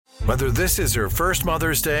Whether this is her first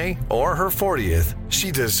Mother's Day or her 40th, she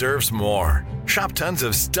deserves more. Shop tons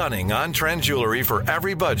of stunning on-trend jewelry for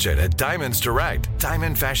every budget at Diamonds Direct.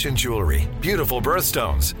 Diamond fashion jewelry, beautiful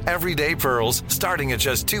birthstones, everyday pearls starting at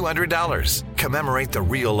just $200. Commemorate the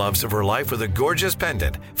real loves of her life with a gorgeous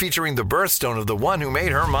pendant featuring the birthstone of the one who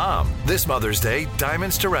made her mom. This Mother's Day,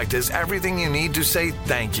 Diamonds Direct is everything you need to say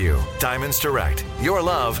thank you. Diamonds Direct. Your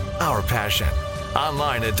love, our passion.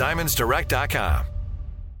 Online at diamondsdirect.com.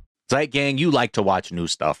 Right, gang, you like to watch new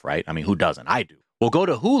stuff, right? I mean, who doesn't? I do. Well, go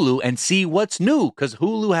to Hulu and see what's new, because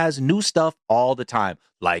Hulu has new stuff all the time,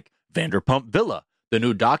 like Vanderpump Villa, the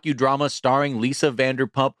new docudrama starring Lisa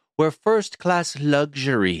Vanderpump, where first-class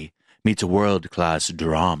luxury meets world-class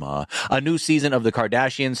drama. A new season of The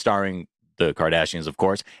Kardashians starring the Kardashians, of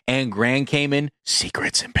course, and Grand Cayman,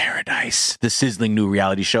 Secrets in Paradise, the sizzling new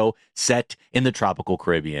reality show set in the tropical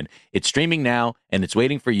Caribbean. It's streaming now, and it's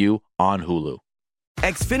waiting for you on Hulu.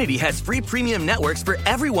 Xfinity has free premium networks for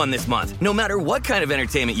everyone this month, no matter what kind of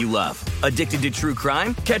entertainment you love. Addicted to true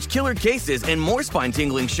crime? Catch killer cases and more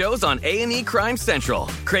spine-tingling shows on A&E Crime Central.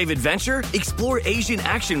 Crave adventure? Explore Asian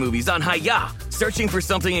action movies on Hayya. Searching for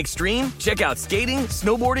something extreme? Check out skating,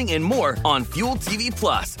 snowboarding, and more on Fuel TV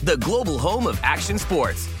Plus, the global home of action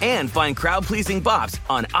sports. And find crowd-pleasing bops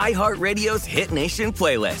on iHeartRadio's Hit Nation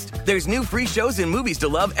playlist. There's new free shows and movies to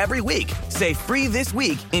love every week. Say free this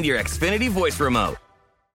week in your Xfinity voice remote.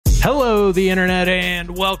 Hello, the internet,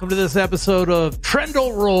 and welcome to this episode of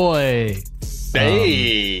Trendall Roy.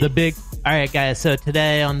 Hey. All right, guys, so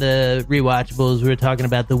today on the Rewatchables, we're talking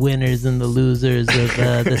about the winners and the losers of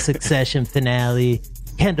the Succession finale.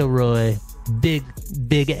 Kendall Roy, big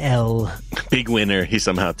L. Big winner. He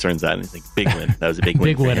somehow turns out and he's like, big win. That was a big win.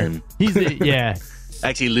 Big for winner. him. Yeah.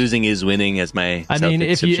 Actually, losing is winning, as my. I mean,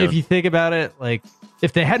 if you think about it, like,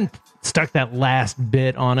 if they hadn't stuck that last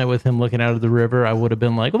bit on it with him looking out of the river, I would have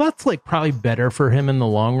been like, well, that's like probably better for him in the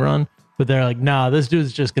long run. But they're like, nah, this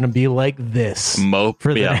dude's just going to be like this.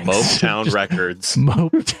 Motown Records.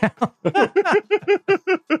 Motown.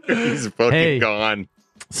 He's fucking gone.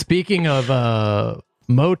 Speaking of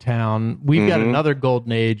Motown, we've got another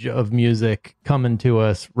golden age of music coming to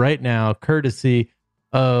us right now, courtesy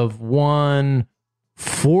of one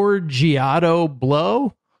Forgiato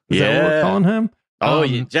Blow. Is that what we're calling him? Oh,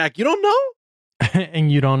 Jack, you don't know?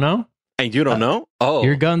 And you don't know? And you don't know? Oh.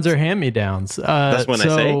 Your guns are hand-me-downs. That's when I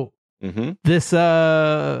say.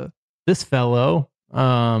 Mm-hmm. This fellow,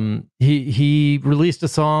 he released a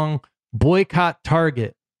song, Boycott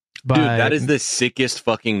Target. Dude, that is the sickest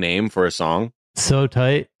fucking name for a song. So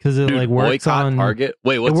tight, because it like works Boycott on Target.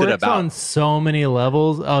 Wait, what's it about? It works on so many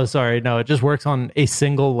levels. Oh, sorry, no, it just works on a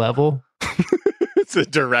single level. It's a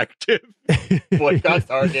directive. Boycott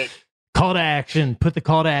Target. Call to action. Put the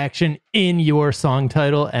call to action in your song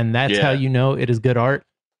title, and that's how you know it is good art.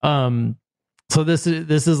 So this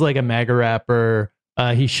is like a MAGA rapper.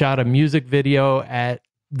 He shot a music video at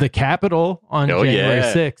the Capitol on January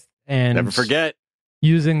 6th, and never forget,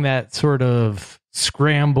 using that sort of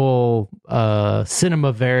scramble,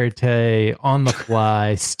 cinema verite, on the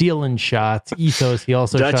fly, stealing shots ethos. He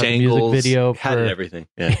also Dutch shot angles, a music video had for everything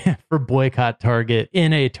for Boycott Target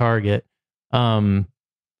in a Target.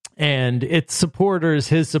 And its supporters,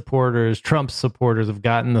 his supporters, Trump's supporters have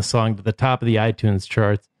gotten the song to the top of the iTunes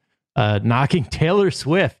charts, knocking Taylor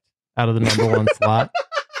Swift out of the number one slot.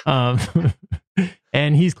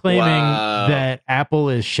 And he's claiming that Apple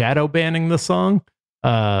is shadow banning the song.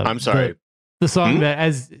 I'm sorry. The song that,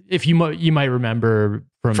 as if you might remember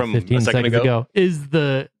from 15 seconds ago, is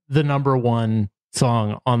the number one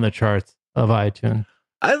song on the charts of iTunes.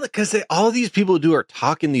 Because all these people do are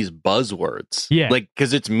talking these buzzwords. Yeah. Like,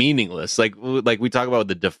 because it's meaningless. Like we talk about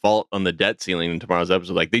the default on the debt ceiling in tomorrow's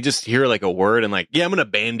episode. Like, they just hear like a word and like, yeah, I'm going to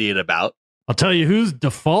bandy it about. I'll tell you who's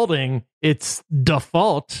defaulting. It's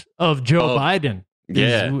default of Joe Biden.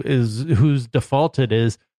 Is whose default it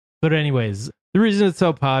is. But anyways, the reason it's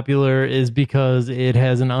so popular is because it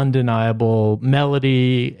has an undeniable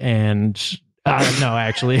melody. And no,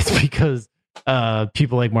 actually, it's because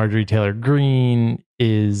people like Marjorie Taylor Greene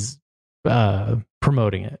is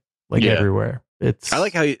promoting it everywhere. I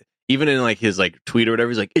like how even in like his like tweet or whatever,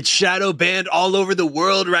 he's like, it's shadow banned all over the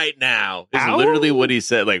world right now. Is literally what he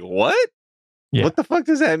said. Like, what? Yeah. What the fuck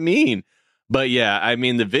does that mean? But yeah, I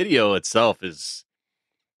mean, the video itself is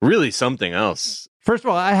really something else. First of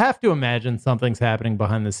all, I have to imagine something's happening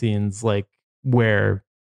behind the scenes, like where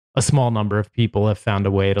a small number of people have found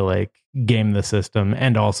a way to like game the system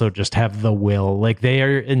and also just have the will. Like, they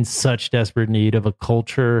are in such desperate need of a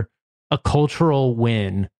cultural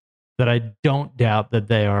win that I don't doubt that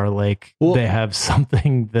they are like, they have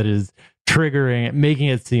something that is triggering it, making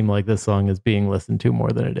it seem like this song is being listened to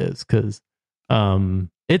more than it is, because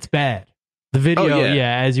it's bad. The video,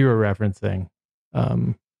 as you were referencing,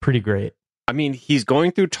 pretty great. I mean, he's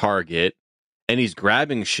going through Target and he's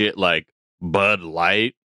grabbing shit like Bud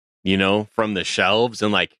Light, from the shelves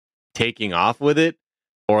and like taking off with it,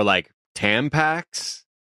 or like Tampax.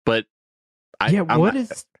 But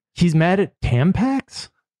he's mad at Tampax?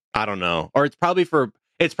 I don't know. Or it's probably for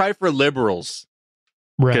liberals.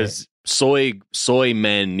 Right. Because soy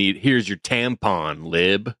men here's your tampon,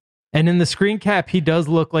 lib. And in the screen cap, he does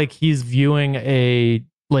look like he's viewing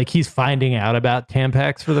he's finding out about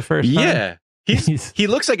Tampax for the first time. Yeah. He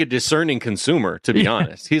looks like a discerning consumer, to be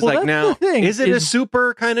honest. He's now, is it a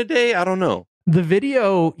super kind of day? I don't know. The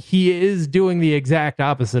video, he is doing the exact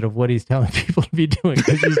opposite of what he's telling people to be doing,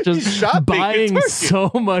 because he's just buying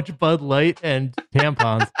so much Bud Light and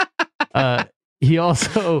tampons. He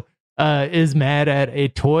also is mad at a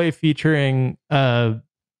toy featuring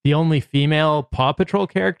the only female Paw Patrol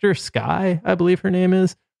character, Sky, I believe her name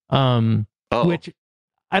is, which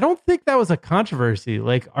I don't think that was a controversy.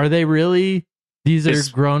 Like, are they really... These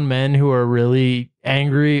are grown men who are really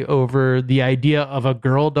angry over the idea of a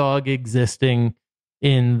girl dog existing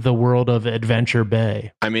in the world of Adventure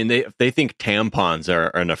Bay. I mean, they think tampons are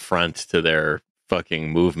an affront to their fucking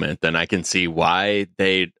movement, then I can see why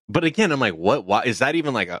they... But again, I'm like, what? Why is that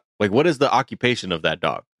even what is the occupation of that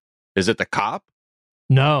dog? Is it the cop?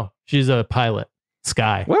 No, she's a pilot.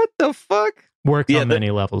 Sky. What the fuck? Works on many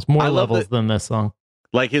levels. More levels than this song.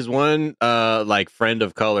 Like his one friend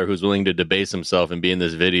of color who's willing to debase himself and be in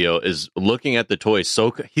this video is looking at the toy,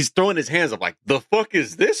 so he's throwing his hands up like, the fuck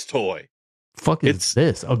is this toy? Is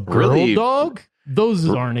this a girl dog? Those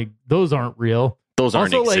aren't real. Those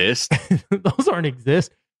aren't exist. Those aren't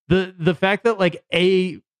exist. The fact that like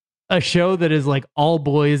a show that is like all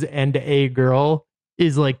boys and a girl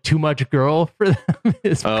is like too much girl for them.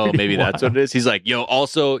 Maybe wild. That's what it is. He's like, yo,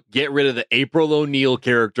 also get rid of the April O'Neil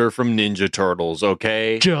character from Ninja Turtles,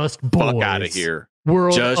 okay? Just boys. Fuck out of here.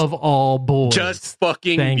 World of all boys. Just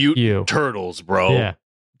fucking mutant turtles, bro. Yeah.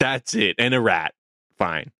 That's it. And a rat.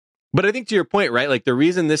 Fine. But I think to your point, right? Like the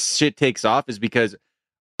reason this shit takes off is because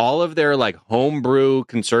all of their like homebrew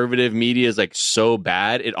conservative media is like so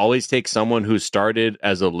bad. It always takes someone who started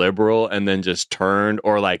as a liberal and then just turned,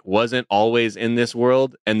 or like wasn't always in this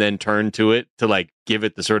world and then turned to it to like give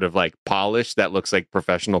it the sort of like polish that looks like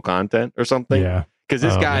professional content or something. Yeah. Because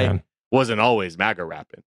this guy wasn't always MAGA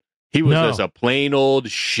rapping. He was just a plain old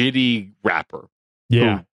shitty rapper.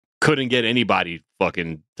 Yeah. Who couldn't get anybody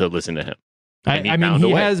fucking to listen to him. I mean, he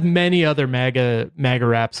has many other MAGA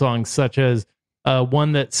rap songs, such as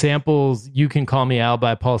one that samples "You Can Call Me Al"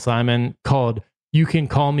 by Paul Simon, called "You Can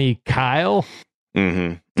Call Me Kyle,"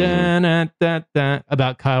 about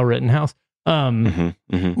Kyle Rittenhouse.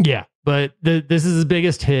 Yeah, but this is his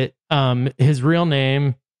biggest hit. His real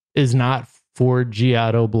name is not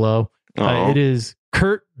Forgiato Blow. It is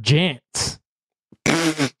Kurt Jantz.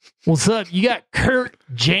 What's up? You got Kurt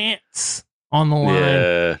Jantz on the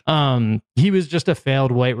line. Yeah. He was just a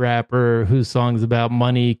failed white rapper whose songs about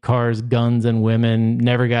money, cars, guns, and women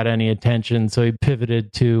never got any attention. So he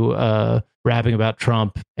pivoted to rapping about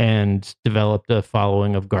Trump and developed a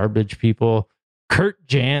following of garbage people. Kurt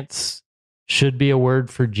Jantz should be a word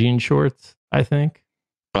for jean shorts, I think.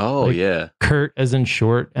 Oh, like, yeah. Kurt as in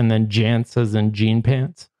short, and then Jantz as in jean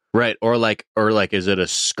pants. Right. Or like, is it a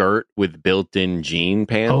skirt with built-in jean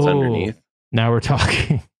pants underneath? Now we're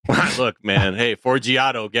talking. Look, man. Hey,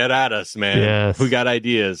 Forgiato, get at us, man. Yes. We got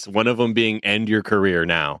ideas. One of them being end your career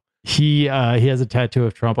now. He has a tattoo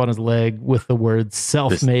of Trump on his leg with the word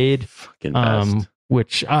self-made,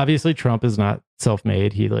 which obviously Trump is not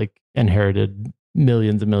self-made. He like inherited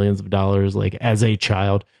millions and millions of dollars like as a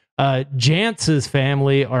child. Jantz's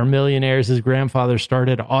family are millionaires. His grandfather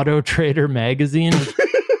started Auto Trader magazine.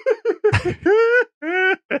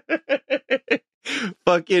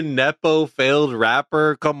 Fucking Nepo failed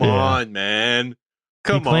rapper. Come on, man.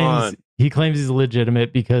 Come on. He claims he's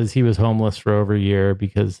legitimate because he was homeless for over a year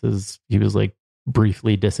because he was like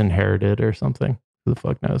briefly disinherited or something. Who the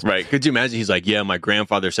fuck knows? Right. Could you imagine? He's like, yeah, my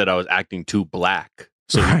grandfather said I was acting too black,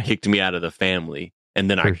 so he kicked me out of the family. And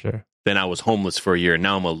then I was homeless for a year. And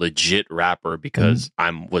now I'm a legit rapper because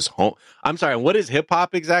I'm sorry, what is hip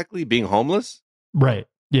hop exactly? Being homeless? Right.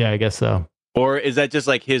 Yeah, I guess so. Or is that just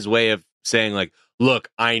like his way of saying like, look,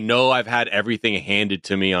 I know I've had everything handed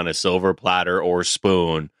to me on a silver platter or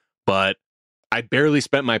spoon, but I barely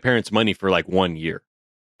spent my parents' money for like 1 year.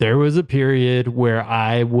 There was a period where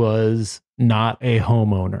I was not a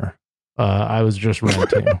homeowner. I was just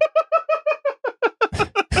renting.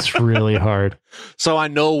 It's really hard. So I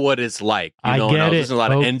know what it's like. I get I was it, listening to a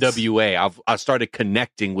lot folks. of NWA. I started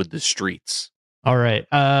connecting with the streets. All right.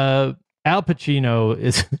 Al Pacino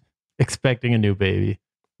is expecting a new baby.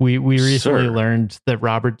 We recently learned that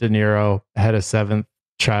Robert De Niro had a seventh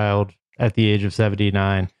child at the age of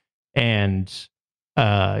 79. And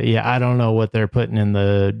I don't know what they're putting in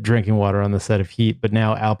the drinking water on the set of Heat, but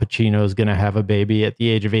now Al Pacino is going to have a baby at the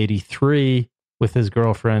age of 83 with his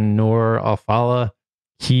girlfriend, Noor Al-Fala.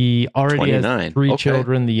 He already 29. has three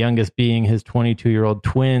children, the youngest being his 22-year-old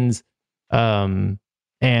twins. And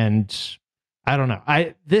I don't know.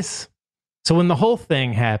 So when the whole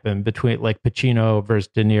thing happened between like Pacino versus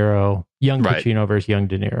De Niro, young Pacino versus young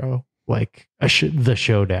De Niro, like the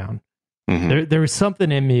showdown, there was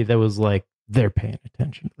something in me that was like, they're paying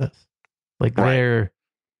attention to this. Like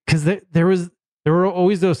because there were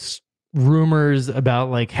always those rumors about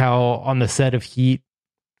like how on the set of Heat,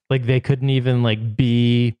 like they couldn't even like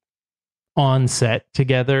be on set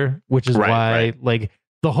together, which is why like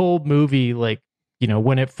the whole movie, like, you know,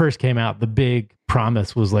 when it first came out, the big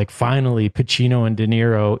promise was like finally Pacino and De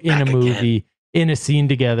Niro in a movie, in a scene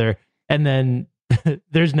together. And then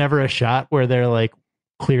there's never a shot where they're like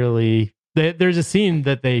clearly there's a scene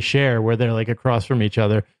that they share where they're like across from each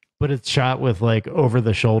other, but it's shot with like over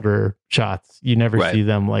the shoulder shots. You never see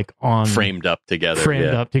them like on framed up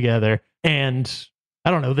together. And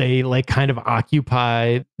I don't know, they like kind of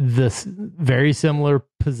occupy this very similar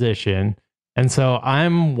position. And so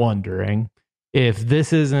I'm wondering if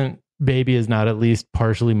this baby is not at least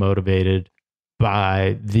partially motivated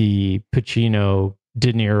by the Pacino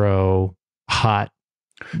De Niro hot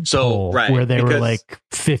poll, where they were like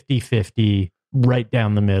 50-50 right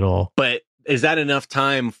down the middle. But is that enough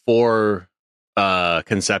time for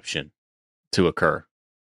conception to occur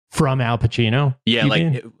from Al Pacino? Yeah,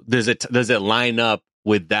 like does it line up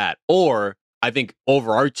with that? Or I think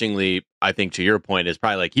overarchingly, I think to your point is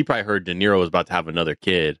probably like he probably heard De Niro was about to have another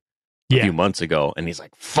kid a few months ago, and he's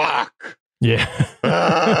like, "Fuck,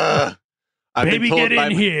 yeah." Baby, get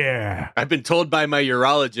in here. I've been told by my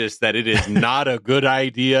urologist that it is not a good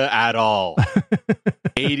idea at all.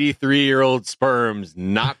 83-year-old sperms,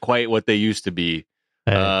 not quite what they used to be.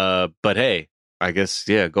 But hey, I guess,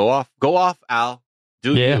 go off, Al.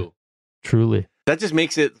 Do you. Truly. That just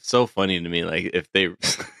makes it so funny to me. Like if they,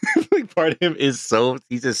 like part of him is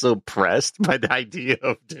he's just so pressed by the idea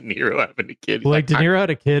of De Niro having a kid. Like De Niro had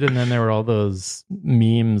a kid, and then there were all those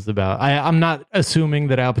memes about. I'm not assuming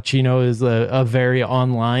that Al Pacino is a very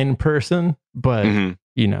online person, but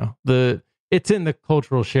you know, it's in the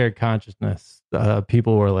cultural shared consciousness.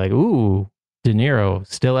 People were like, "Ooh, De Niro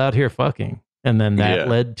still out here fucking," and then that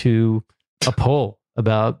led to a poll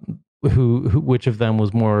about which of them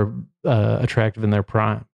was more attractive in their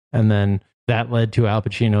prime, and then that led to Al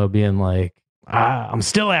Pacino being like, I'm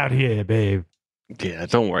still out here, babe. Yeah,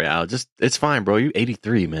 don't worry, Al. It's fine, bro. You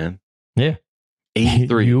 83, man. Yeah,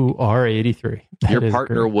 83. You are 83. Your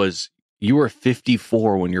partner you were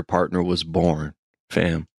 54 when your partner was born,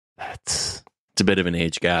 fam. It's a bit of an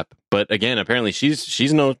age gap, but again, apparently she likes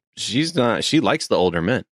the older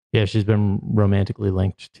men. Yeah, she's been romantically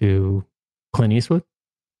linked to Clint Eastwood.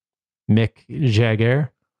 Mick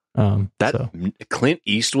Jagger. Clint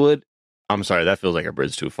Eastwood. I'm sorry, that feels like a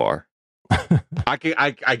bridge too far. I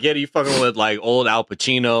get you fucking with like old Al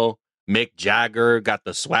Pacino, Mick Jagger, got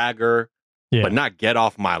the swagger, but not get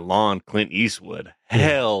off my lawn, Clint Eastwood.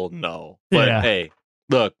 Hell no. But hey,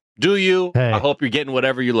 look, do you? Hey. I hope you're getting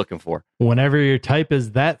whatever you're looking for. Whenever your type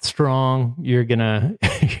is that strong, you're gonna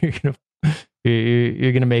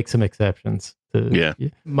make some exceptions.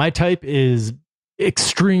 My type is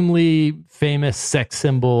extremely famous sex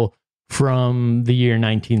symbol from the year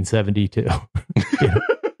 1972.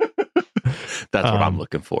 That's what I'm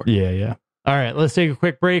looking for. Yeah. All right, let's take a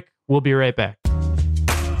quick break. We'll be right back.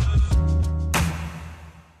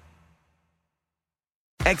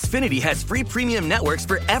 Xfinity has free premium networks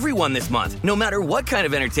for everyone this month, no matter what kind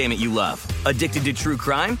of entertainment you love. Addicted to true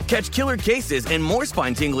crime? Catch killer cases and more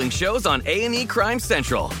spine-tingling shows on A&E Crime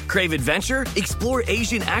Central. Crave adventure? Explore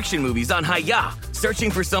Asian action movies on Hi-Ya.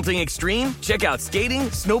 Searching for something extreme? Check out skating,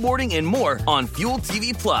 snowboarding, and more on Fuel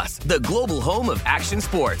TV Plus, the global home of action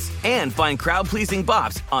sports. And find crowd-pleasing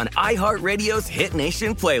bops on iHeartRadio's Hit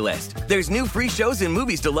Nation playlist. There's new free shows and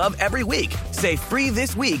movies to love every week. Say free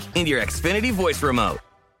this week in your Xfinity voice remote.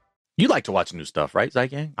 You like to watch new stuff, right,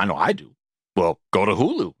 Zygang? I know I do. Well, go to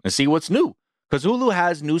Hulu and see what's new. Because Hulu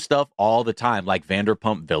has new stuff all the time, like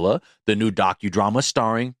Vanderpump Villa, the new docudrama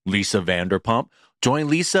starring Lisa Vanderpump, Join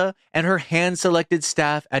Lisa and her hand-selected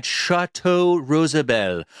staff at Chateau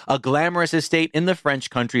Rosabelle, a glamorous estate in the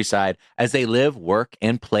French countryside, as they live, work,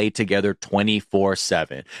 and play together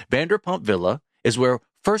 24/7. Vanderpump Villa is where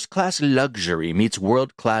first-class luxury meets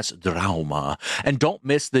world-class drama. And don't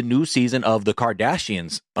miss the new season of The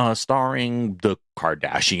Kardashians, starring the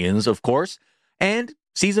Kardashians, of course. And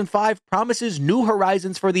Season 5 promises new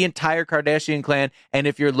horizons for the entire Kardashian clan, and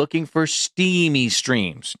if you're looking for steamy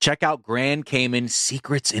streams, check out Grand Cayman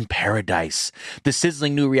Secrets in Paradise, the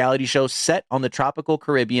sizzling new reality show set on the tropical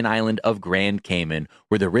Caribbean island of Grand Cayman,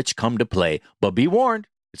 where the rich come to play. But be warned,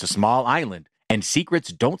 it's a small island, and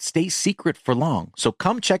secrets don't stay secret for long. So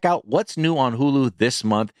come check out what's new on Hulu this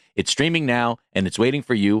month. It's streaming now, and it's waiting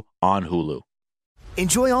for you on Hulu.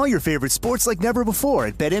 Enjoy all your favorite sports like never before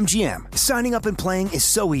at BetMGM. Signing up and playing is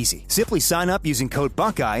so easy. Simply sign up using code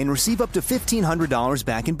Buckeye and receive up to $1,500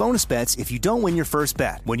 back in bonus bets if you don't win your first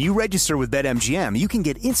bet. When you register with BetMGM, you can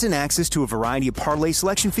get instant access to a variety of parlay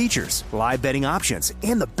selection features, live betting options,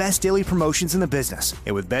 and the best daily promotions in the business.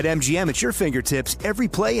 And with BetMGM at your fingertips, every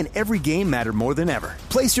play and every game matter more than ever.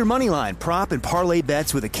 Place your moneyline, prop, and parlay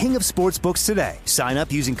bets with the king of sportsbooks today. Sign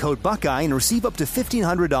up using code Buckeye and receive up to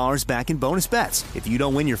 $1,500 back in bonus bets if you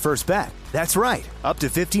don't win your first bet. That's right, up to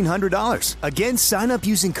 $1,500. Again, sign up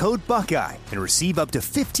using code Buckeye and receive up to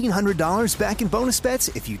 $1,500 back in bonus bets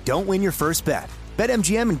if you don't win your first bet.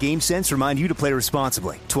 BetMGM and GameSense remind you to play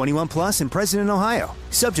responsibly. 21 plus and present in Ohio.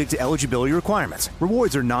 Subject to eligibility requirements.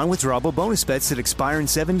 Rewards are non-withdrawable bonus bets that expire in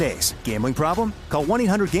 7 days. Gambling problem? Call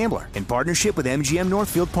 1-800-GAMBLER in partnership with MGM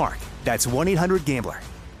Northfield Park. That's 1-800-GAMBLER.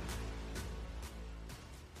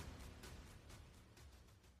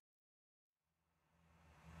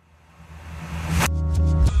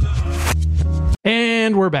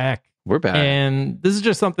 And we're back. We're back. And this is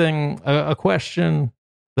just something, a question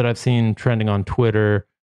that I've seen trending on Twitter.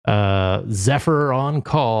 Zephyr on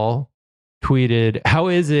Call tweeted, "How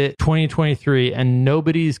is it 2023 and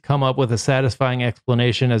nobody's come up with a satisfying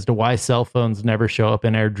explanation as to why cell phones never show up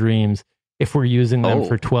in our dreams if we're using them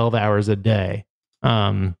for 12 hours a day?"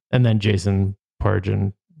 And then Jason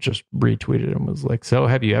Pargin just retweeted and was like, "So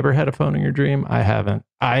have you ever had a phone in your dream?" I haven't.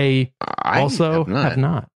 I also have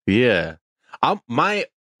not. Yeah.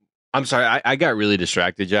 I'm sorry, I got really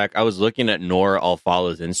distracted, Jack. I was looking at Nora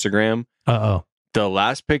Alfala's Instagram. Uh-oh. The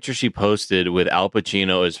last picture she posted with Al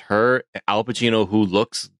Pacino is Al Pacino, who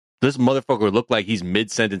this motherfucker looked like he's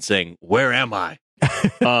mid-sentence saying, "Where am I?"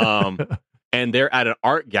 And they're at an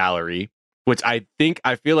art gallery, which I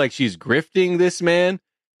feel like she's grifting this man.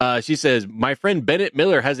 She says, "My friend Bennett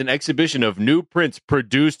Miller has an exhibition of new prints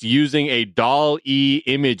produced using a DALL-E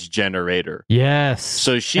image generator." Yes.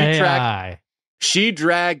 So she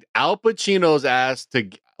dragged Al Pacino's ass to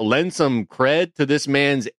lend some cred to this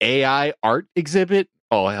man's AI art exhibit.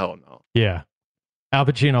 Oh, hell no. Yeah. Al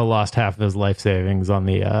Pacino lost half of his life savings on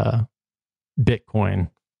the Bitcoin.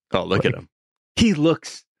 Oh, look at him. He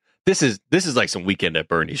looks... This is like some Weekend at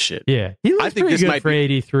Bernie's shit. Yeah. He looks pretty good for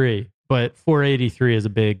 83, but 483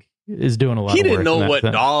 is doing a lot of work. He didn't know what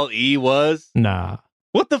DALL-E was? Nah.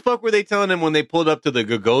 What the fuck were they telling him when they pulled up to the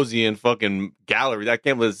Gagosian fucking gallery? I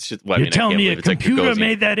can't believe shit. Well, You're telling me a computer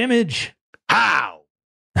made that image? How?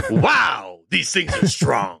 Wow, these things are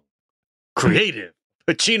strong, creative.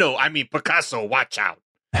 Picasso, watch out.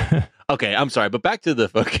 Okay, I'm sorry, but back to the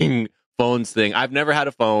fucking phones thing. I've never had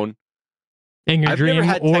a phone in your dream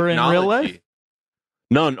or in real life.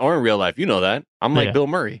 No, or in real life. You know that. I'm like Bill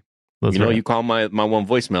Murray. That's right. You call my one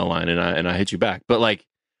voicemail line and I hit you back. But like,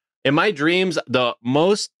 in my dreams, the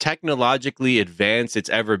most technologically advanced it's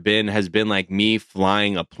ever been has been like me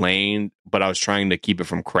flying a plane, but I was trying to keep it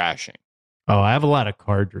from crashing. Oh, I have a lot of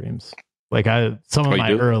car dreams. Like some of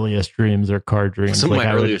my earliest dreams are car dreams. Some of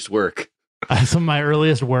my earliest work. Some of my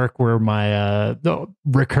earliest work were my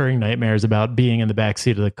recurring nightmares about being in the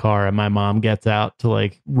backseat of the car and my mom gets out to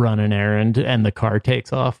like run an errand and the car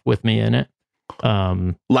takes off with me in it.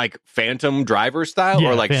 Like Phantom Driver style,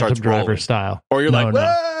 or like Phantom starts Driver rolling? Style, or you're like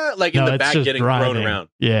in the back getting thrown around.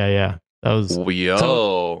 Yeah. That was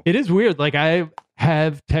So it is weird. Like I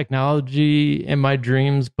have technology in my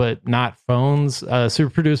dreams, but not phones. Super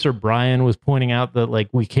producer Brian was pointing out that like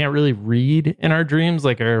we can't really read in our dreams.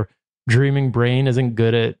 Like our dreaming brain isn't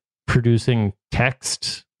good at producing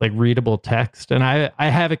text, like readable text. And I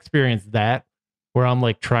have experienced that where I'm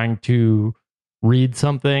like trying to read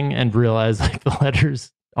something and realize like the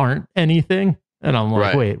letters aren't anything. And I'm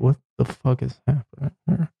like, wait, what the fuck is happening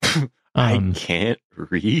here? I can't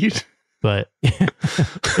read. But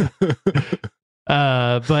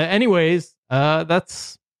anyways,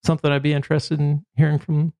 that's something I'd be interested in hearing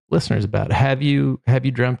from listeners about. Have you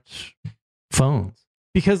dreamt phones?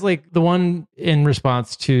 because like the one in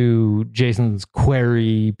response to Jason's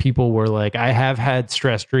query, people were like, I have had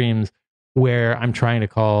stress dreams where I'm trying to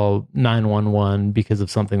call 911 because of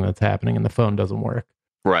something that's happening and the phone doesn't work.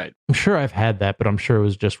 Right. I'm sure I've had that, but I'm sure it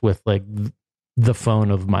was just with like the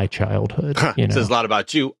phone of my childhood. You know? Says a lot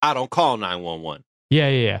about you. I don't call 911.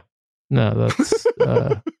 Yeah. No, that's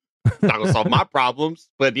not gonna solve my problems,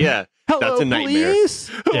 but yeah, hello, that's a nightmare.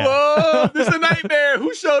 Police? Yeah. Whoa, this is a nightmare.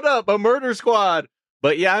 Who showed up? A murder squad.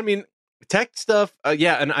 But yeah, I mean, tech stuff.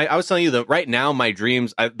 Yeah, and I was telling you that right now, my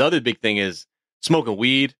dreams. The other big thing is smoking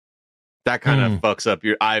weed. That kind of fucks up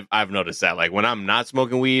your. I've noticed that. Like when I'm not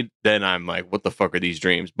smoking weed, then I'm like, what the fuck are these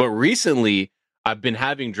dreams? But recently, I've been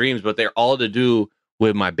having dreams, but they're all to do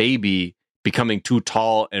with my baby becoming too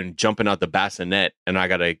tall and jumping out the bassinet, and I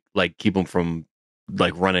gotta like keep him from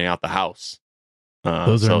like running out the house.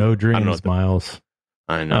 Those are no dreams, Miles.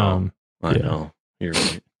 I know. I know. You're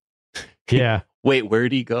right. Yeah. Wait,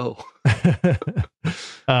 where'd he go?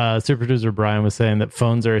 Super producer Brian was saying that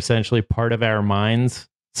phones are essentially part of our minds.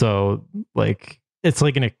 So like it's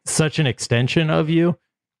like such an extension of you.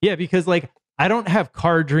 Yeah, because like I don't have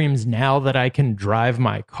car dreams now that I can drive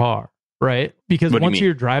my car. Right? Because once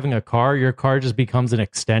you're driving a car, your car just becomes an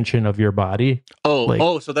extension of your body.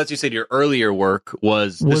 So that's, you said your earlier work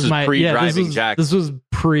was this was pre-driving Jack. This was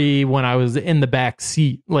pre when I was in the back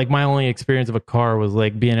seat. Like my only experience of a car was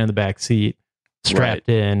like being in the back seat, strapped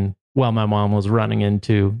in while my mom was running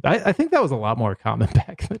into. I think that was a lot more common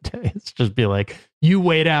back in the day. It's just be like, you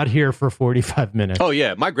wait out here for 45 minutes. Oh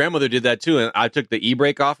yeah. My grandmother did that too. And I took the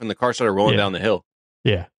e-brake off and the car started rolling down the hill.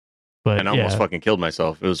 Yeah. And I almost fucking killed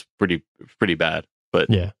myself. It was pretty bad. But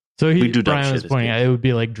yeah. So Brian was pointing out it would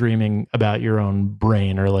be like dreaming about your own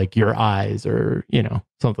brain or like your eyes or, you know,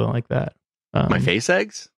 something like that. My face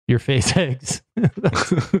eggs? Your face eggs.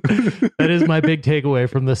 That is my big takeaway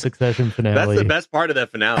from the Succession finale. That's the best part of that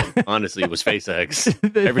finale, honestly, was face eggs.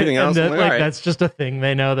 Everything else, like, right. That's just a thing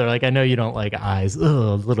they know. They're like, I know you don't like eyes.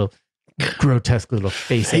 Ugh, little grotesque little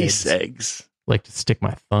face eggs. Like to stick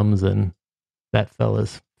my thumbs in that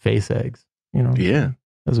fella's face eggs, you know. Yeah,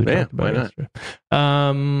 as we talked about yesterday.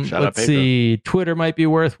 Let's see. Twitter might be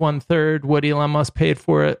worth 1/3 what Elon Musk paid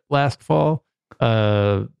for it last fall,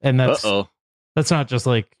 and that's not just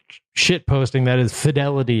like shit posting. That is,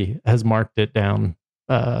 Fidelity has marked down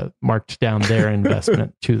their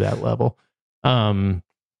investment to that level. And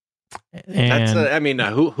that's I mean,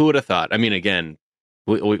 who would have thought? I mean, again,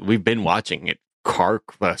 we've been watching it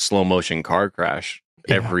slow motion car crash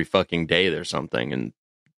every fucking day. There's something, and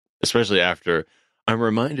especially after I'm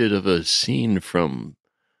reminded of a scene from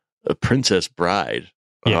A Princess Bride.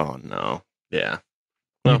 Yeah. Oh no. Yeah.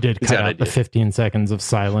 You did cut out the 15 seconds of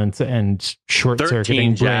silence and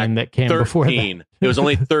short-circuiting brain that came before that. It was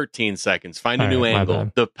only 13 seconds. Find a new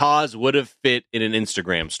angle. The pause would have fit in an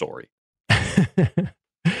Instagram story.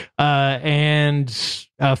 And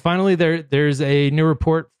finally, there's a new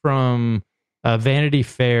report from Vanity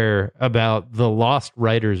Fair about the lost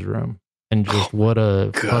writer's room. And just what a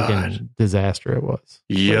fucking disaster it was.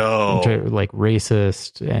 Like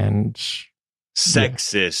racist and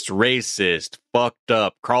sexist, racist, fucked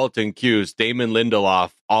up. Carlton Cuse, Damon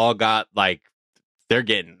Lindelof, all got like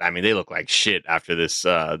they look like shit after this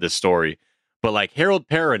story. But like Harold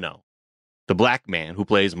Perrineau, the black man who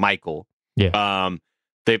plays Michael, he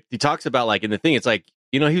talks about like in the thing. It's like,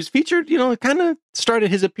 you know, he was featured. You know, it kind of started,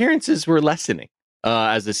 his appearances were lessening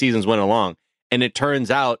as the seasons went along, and it turns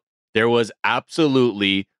out there was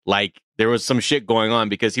absolutely there was some shit going on,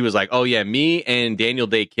 because he was like, oh yeah, me and Daniel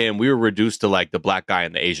Day Kim, we were reduced to like the black guy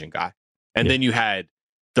and the Asian guy. And then you had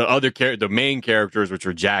the main characters, which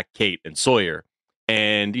were Jack, Kate, and Sawyer.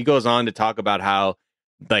 And he goes on to talk about how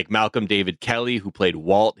like Malcolm David Kelly, who played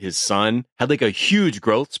Walt, his son, had like a huge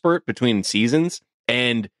growth spurt between seasons.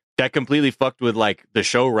 And that completely fucked with like the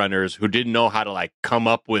showrunners, who didn't know how to like come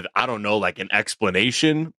up with, I don't know, like an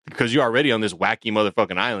explanation, because you're already on this wacky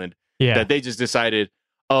motherfucking island. Yeah. That they just decided,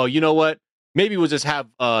 oh, you know what? Maybe we'll just have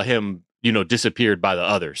him, you know, disappeared by the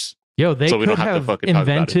others. Yo, they could have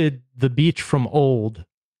invented the beach from old,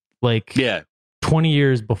 like 20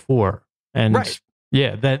 years before. And that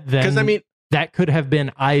could have been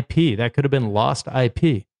IP. That could have been lost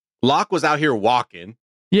IP. Locke was out here walking.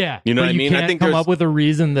 Yeah. You know what I mean? I think come up with a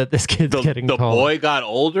reason that this kid's getting the called. boy got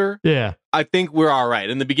older. Yeah. I think we're all right.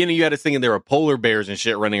 In the beginning, you had us thinking there were polar bears and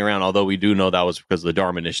shit running around, although we do know that was because of the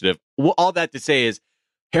Dharma Initiative. Well, all that to say is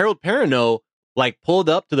Harold Perrineau like pulled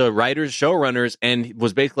up to the writers, showrunners, and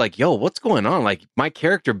was basically like, yo, what's going on? Like, my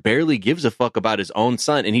character barely gives a fuck about his own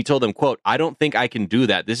son. And he told them, quote, I don't think I can do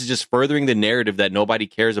that. This is just furthering the narrative that nobody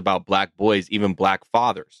cares about black boys, even black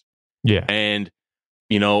fathers. Yeah. And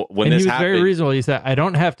you know, when and this he was happened, very reasonable. He said, I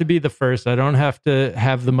don't have to be the first. I don't have to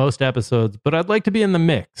have the most episodes, but I'd like to be in the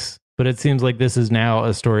mix. But it seems like this is now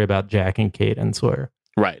a story about Jack and Kate and Sawyer.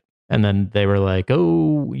 Right. And then they were like,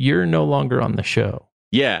 oh, you're no longer on the show.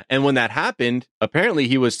 Yeah. And when that happened, apparently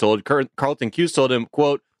he was told, Carlton Cuse told him,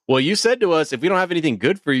 quote, well, you said to us, if we don't have anything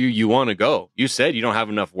good for you, you want to go. You said you don't have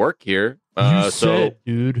enough work here. So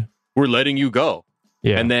dude, we're letting you go.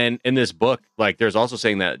 Yeah. And then in this book, like, there's also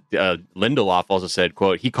saying that Lindelof also said,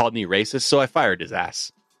 quote, he called me racist, so I fired his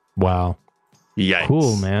ass. Wow. Yikes.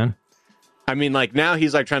 Cool, man. I mean, like, now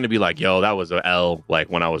he's like trying to be like, yo, that was an L, like,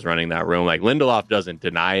 when I was running that room. Like, Lindelof doesn't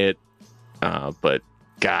deny it. But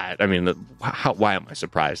God, I mean, why am I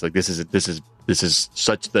surprised? Like, this is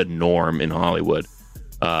such the norm in Hollywood.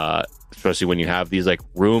 Especially when you have these like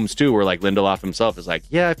rooms too, where like Lindelof himself is like,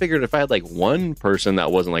 yeah, I figured if I had like one person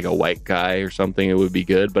that wasn't like a white guy or something, it would be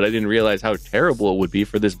good. But I didn't realize how terrible it would be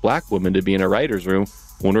for this black woman to be in a writer's room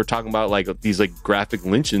when we're talking about like these like graphic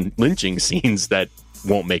lynching scenes that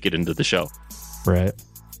won't make it into the show. Right.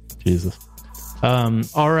 Jesus.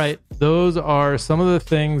 All right. Those are some of the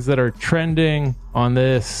things that are trending on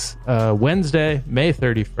this Wednesday, May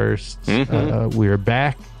 31st. Mm-hmm. We are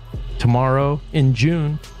back tomorrow in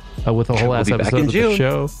June with a whole ass episode of the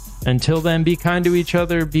show. Until then, be kind to each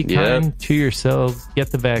other, be kind to yourselves,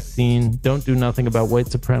 get the vaccine, don't do nothing about white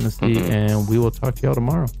supremacy, and we will talk to y'all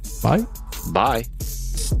tomorrow. Bye. Bye.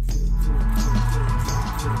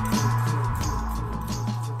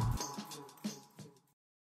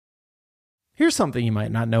 Here's something you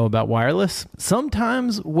might not know about wireless.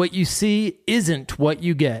 Sometimes what you see isn't what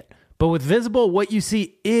you get. But with Visible, what you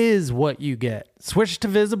see is what you get. Switch to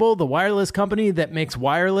Visible, the wireless company that makes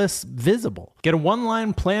wireless visible. Get a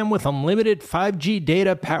one-line plan with unlimited 5G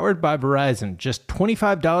data powered by Verizon. Just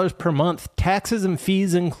 $25 per month, taxes and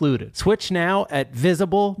fees included. Switch now at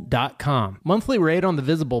Visible.com. Monthly rate on the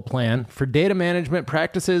Visible plan. For data management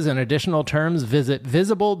practices and additional terms, visit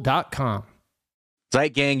Visible.com.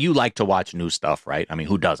 Zeit Gang, you like to watch new stuff, right? I mean,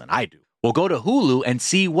 who doesn't? I do. Well, go to Hulu and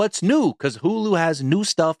see what's new, because Hulu has new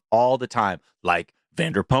stuff all the time, like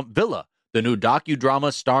Vanderpump Villa, the new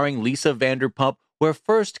docudrama starring Lisa Vanderpump, where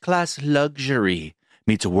first-class luxury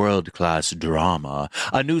meets world-class drama.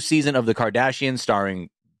 A new season of The Kardashians,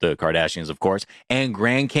 starring the Kardashians, of course, and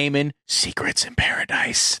Grand Cayman, Secrets in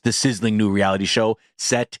Paradise, the sizzling new reality show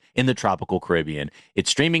set in the tropical Caribbean.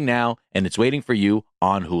 It's streaming now, and it's waiting for you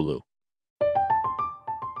on Hulu.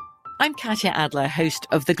 I'm Katya Adler, host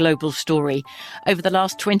of The Global Story. Over the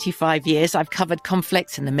last 25 years, I've covered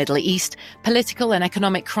conflicts in the Middle East, political and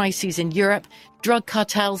economic crises in Europe, drug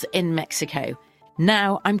cartels in Mexico.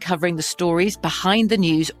 Now I'm covering the stories behind the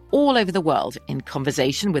news all over the world in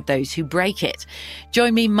conversation with those who break it.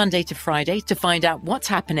 Join me Monday to Friday to find out what's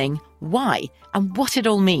happening, why, and what it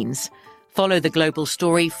all means. Follow The Global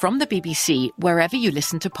Story from the BBC wherever you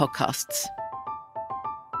listen to podcasts.